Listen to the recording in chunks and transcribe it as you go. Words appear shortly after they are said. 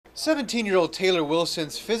17-year-old Taylor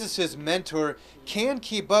Wilson's physicist mentor can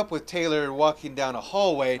keep up with Taylor walking down a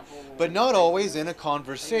hallway, but not always in a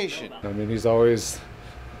conversation. I mean, he's always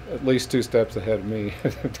at least 2 steps ahead of me.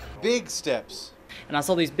 Big steps. And I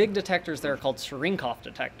saw these big detectors there called Cherenkov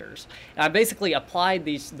detectors. And I basically applied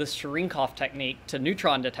this Cherenkov technique to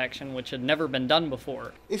neutron detection, which had never been done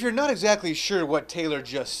before. If you're not exactly sure what Taylor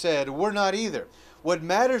just said, we're not either. What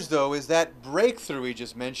matters, though, is that breakthrough he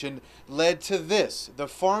just mentioned led to this, the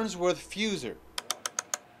Farnsworth Fuser.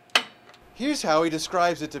 Here's how he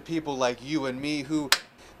describes it to people like you and me who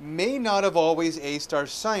may not have always aced our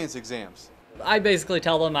science exams. I basically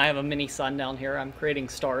tell them I have a mini sun down here. I'm creating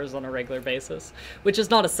stars on a regular basis, which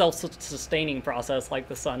is not a self-sustaining process like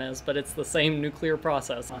the sun is, but it's the same nuclear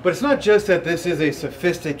process. But it's not just that this is a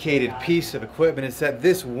sophisticated piece of equipment, it's that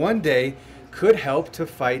this one day could help to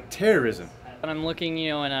fight terrorism. And I'm looking,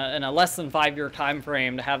 in a less than 5-year time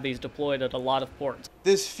frame to have these deployed at a lot of ports.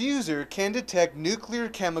 This fuser can detect nuclear,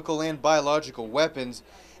 chemical, and biological weapons,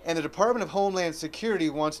 and the Department of Homeland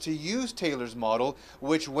Security wants to use Taylor's model,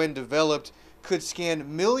 which, when developed, could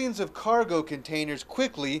scan millions of cargo containers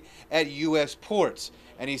quickly at U.S. ports,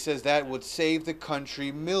 and he says that would save the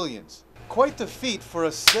country millions. Quite the feat for a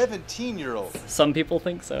 17-year-old. Some people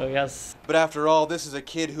think so, yes. But after all, this is a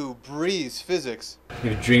kid who breathes physics.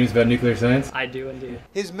 You have dreams about nuclear science? I do indeed.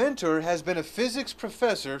 His mentor has been a physics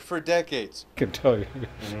professor for decades. I can tell you,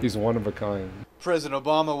 he's one of a kind. President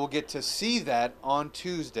Obama will get to see that on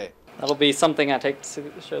Tuesday. That'll be something I take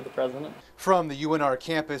to show the president. From the UNR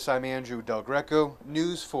campus, I'm Andrew Del Greco,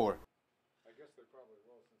 News 4.